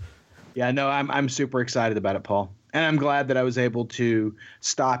 Yeah. Yeah. No, I'm super excited about it, Paul. And I'm glad that I was able to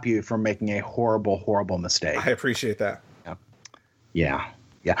stop you from making a horrible, horrible mistake. I appreciate that. Yeah.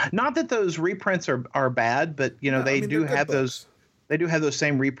 Yeah. Not that those reprints are bad, but they do have those. They do have those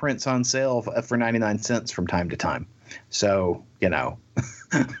same reprints on sale for 99 cents from time to time. So the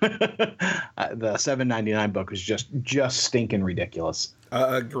 $7.99 book is just stinking ridiculous.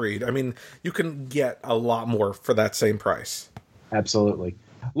 Agreed. I mean, you can get a lot more for that same price. Absolutely.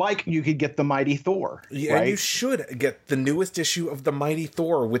 Like you could get the Mighty Thor. Yeah, right? And you should get the newest issue of the Mighty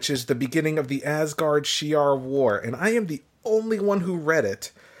Thor, which is the beginning of the Asgard Shi'ar War. And I am the only one who read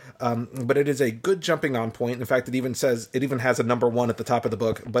it. But it is a good jumping on point. In fact, it even has a number 1 at the top of the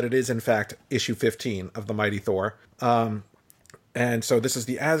book, but it is in fact issue 15 of the Mighty Thor. And so this is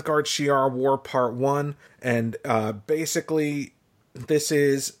the Asgard Shi'ar War Part 1. And basically, this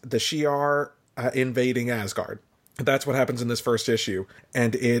is the Shi'ar invading Asgard. That's what happens in this first issue.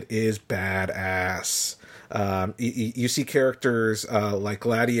 And it is badass. You see characters like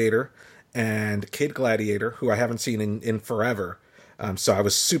Gladiator and Kid Gladiator, who I haven't seen in forever. So I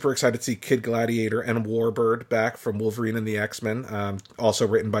was super excited to see Kid Gladiator and Warbird back from Wolverine and the X-Men, also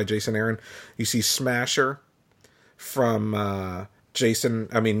written by Jason Aaron. You see Smasher from Jonathan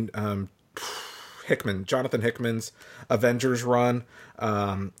Hickman's Avengers run,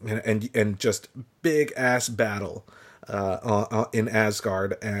 and just big ass battle in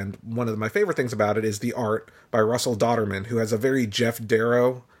Asgard. And one of my favorite things about it is the art by Russell Dodderman, who has a very Jeff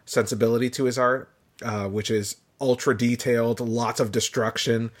Darrow sensibility to his art, which is ultra detailed, lots of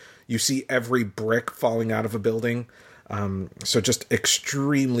destruction. You see every brick falling out of a building. So just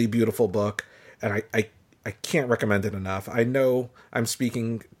extremely beautiful book. And I can't recommend it enough. I know I'm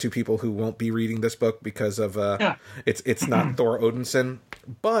speaking to people who won't be reading this book because of it's not Thor Odinson,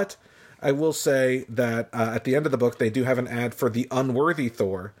 but I will say that at the end of the book they do have an ad for the Unworthy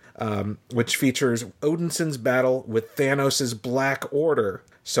Thor, which features Odinson's battle with Thanos' Black Order.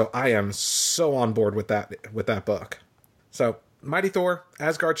 So I am so on board with that book. So Mighty Thor,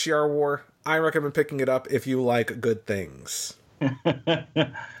 Asgard Shi'ar War. I recommend picking it up if you like good things.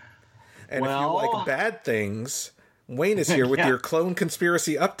 And if you like bad things, Wayne is here with your Clone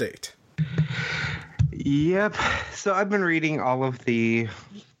Conspiracy update. Yep. So I've been reading the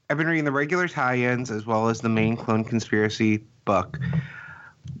regular tie-ins as well as the main Clone Conspiracy book.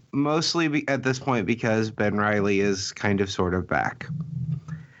 Mostly at this point because Ben Reilly is kind of sort of back.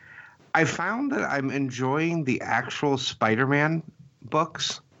 I found that I'm enjoying the actual Spider-Man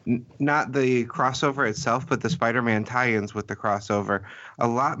books. Not the crossover itself, but the Spider-Man tie-ins with the crossover a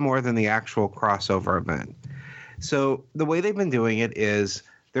lot more than the actual crossover event. So the way they've been doing it is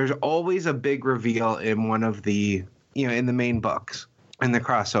there's always a big reveal in one of the, in the main books, in the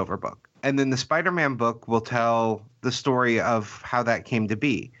crossover book. And then the Spider-Man book will tell the story of how that came to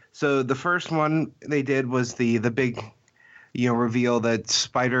be. So the first one they did was the big, reveal that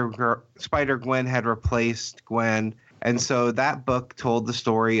Spider-Gwen had replaced Gwen. And so that book told the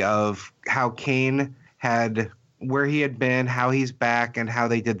story of how Kane where he had been, how he's back, and how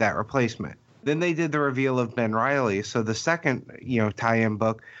they did that replacement. Then they did the reveal of Ben Reilly. So the second, tie-in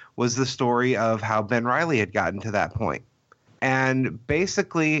book was the story of how Ben Reilly had gotten to that point. And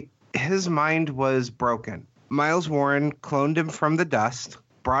basically, his mind was broken. Miles Warren cloned him from the dust,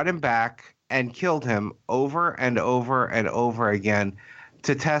 brought him back, and killed him over and over and over again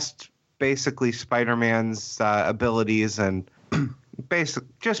to test basically Spider-Man's abilities and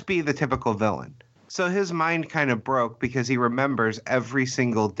just be the typical villain. So his mind kind of broke because he remembers every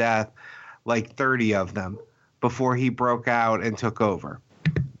single death, like 30 of them, before he broke out and took over.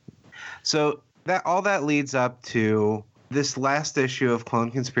 So all that leads up to this last issue of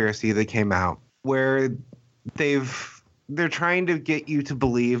Clone Conspiracy that came out, where they're trying to get you to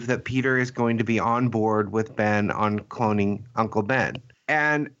believe that Peter is going to be on board with Ben on cloning Uncle Ben.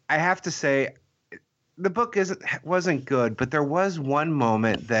 And I have to say, the book wasn't good, but there was one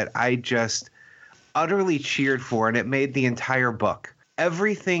moment that I just utterly cheered for, and it made the entire book.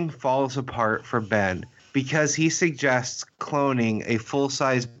 Everything falls apart for Ben because he suggests cloning a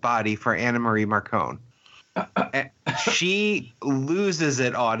full-size body for Anna Marie Marcone. She loses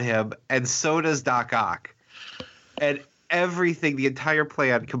it on him, and so does Doc Ock. And everything, the entire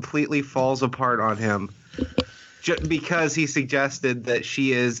plan completely falls apart on him. Just because he suggested that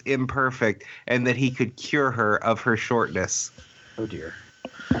she is imperfect and that he could cure her of her shortness. Oh, dear.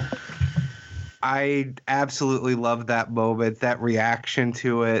 I absolutely love that moment, that reaction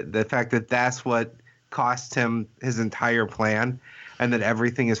to it, the fact that that's what cost him his entire plan and that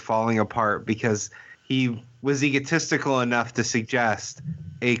everything is falling apart because he was egotistical enough to suggest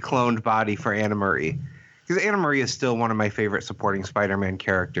a cloned body for Anna Marie. Because Anna Marie is still one of my favorite supporting Spider-Man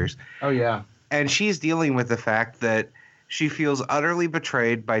characters. Oh, yeah. And she's dealing with the fact that she feels utterly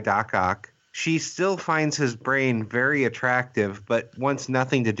betrayed by Doc Ock. She still finds his brain very attractive, but wants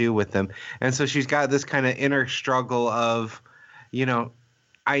nothing to do with him. And so she's got this kind of inner struggle of,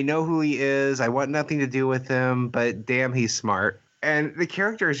 I know who he is. I want nothing to do with him, but damn, he's smart. And the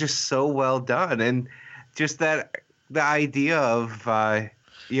character is just so well done. And just the idea of,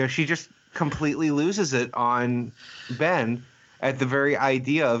 she just completely loses it on Ben at the very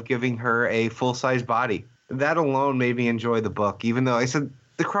idea of giving her a full-size body. That alone made me enjoy the book, even though I said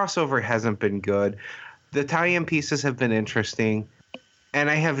the crossover hasn't been good. The tie-in pieces have been interesting, and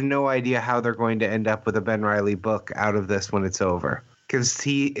I have no idea how they're going to end up with a Ben Reilly book out of this when it's over, because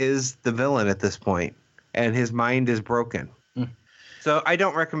he is the villain at this point, and his mind is broken. So I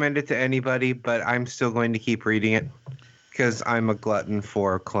don't recommend it to anybody, but I'm still going to keep reading it because I'm a glutton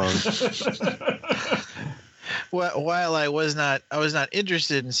for clones. Well, while I was not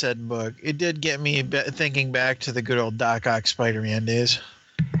interested in said book, it did get me thinking back to the good old Doc Ock Spider-Man days.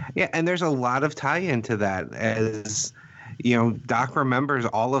 Yeah, and there's a lot of tie-in to that, as you know, Doc remembers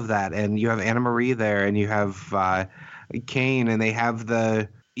all of that, and you have Anna Marie there, and you have Kane, and they have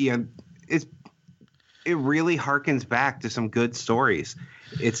it really harkens back to some good stories.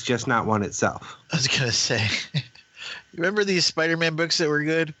 It's just not one itself. I was gonna say, remember these Spider-Man books that were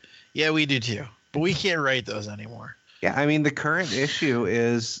good? Yeah, we do too, but we can't write those anymore. Yeah, I mean, the current issue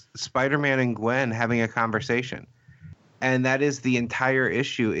is Spider-Man and Gwen having a conversation. And that is the entire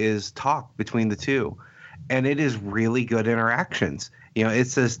issue, is talk between the two. And it is really good interactions. You know,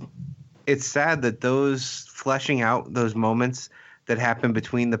 it's sad that those fleshing out those moments that happen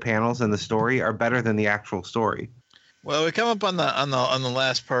between the panels and the story are better than the actual story. Well, we come up on the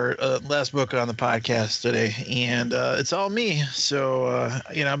last book on the podcast today, and it's all me. So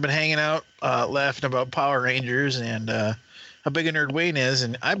I've been hanging out, laughing about Power Rangers and how big a nerd Wayne is,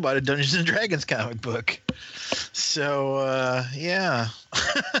 and I bought a Dungeons and Dragons comic book. So yeah,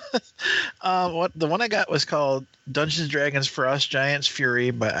 the one I got was called Dungeons and Dragons Frost Giants Fury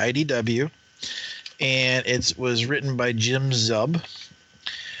by IDW, and it was written by Jim Zub.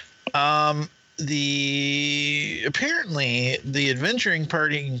 Apparently the adventuring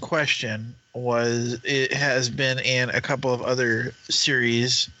party in question has been in a couple of other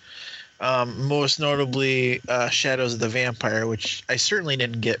series, most notably Shadows of the Vampire, which I certainly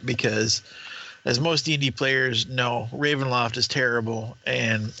didn't get because, as most D&D players know, Ravenloft is terrible,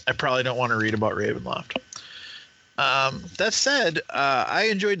 and I probably don't want to read about Ravenloft. That said, I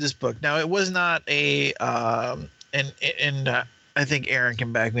enjoyed this book. Now, it was not I think Aaron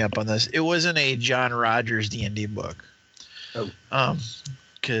can back me up on this. It wasn't a John Rogers D&D book. Oh.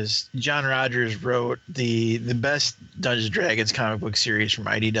 Because John Rogers wrote the best Dungeons & Dragons comic book series from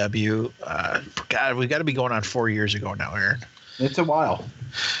IDW. God, we got to be going on 4 years ago now, Aaron. It's a while.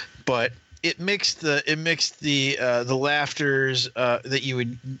 But it mixed the laughters that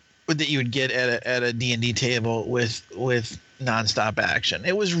you would get at a D&D table with nonstop action.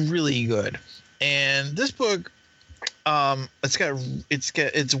 It was really good. And this book, it's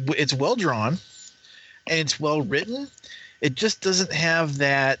well drawn and it's well written. It just doesn't have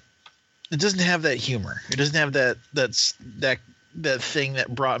that. It doesn't have that humor. It doesn't have that thing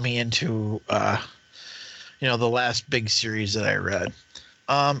that brought me into the last big series that I read.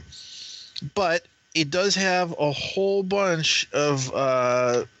 But it does have a whole bunch of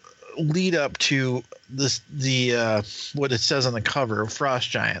lead up to the what it says on the cover of Frost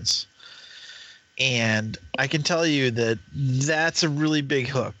Giants. And I can tell you that that's a really big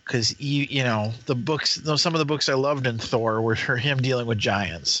hook because the books, some of the books I loved in Thor were him dealing with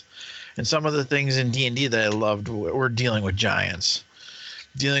giants, and some of the things in D&D that I loved were dealing with giants,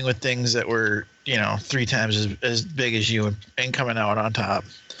 dealing with things that were 3 times as big as you and coming out on top.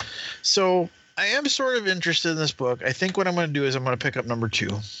 So I am sort of interested in this book. I think what I'm going to do is I'm going to pick up number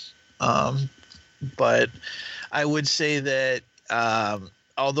 2, but I would say that.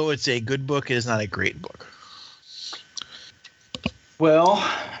 Although it's a good book, it is not a great book. Well,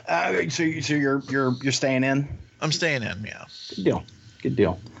 so you're staying in? I'm staying in, yeah. Good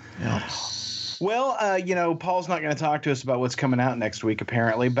deal. Yeah. Well, Paul's not going to talk to us about what's coming out next week,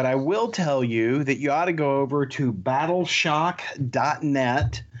 apparently, but I will tell you that you ought to go over to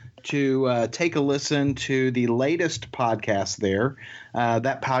battleshock.net to take a listen to the latest podcast there.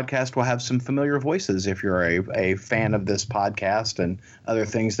 That podcast will have some familiar voices if you're a fan of this podcast and other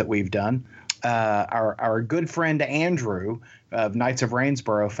things that we've done. Our good friend Andrew of Knights of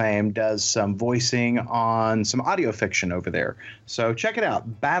Rainsborough fame does some voicing on some audio fiction over there. So check it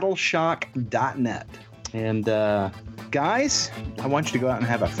out, battleshock.net. And guys, I want you to go out and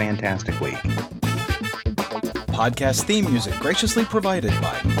have a fantastic week. Podcast theme music graciously provided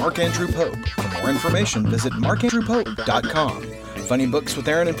by Mark Andrew Pope. For more information, visit markandrewpope.com. Funny Books with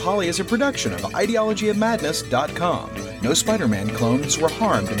Aaron and Polly is a production of ideologyofmadness.com. No Spider-Man clones were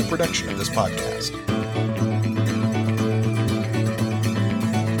harmed in the production of this podcast.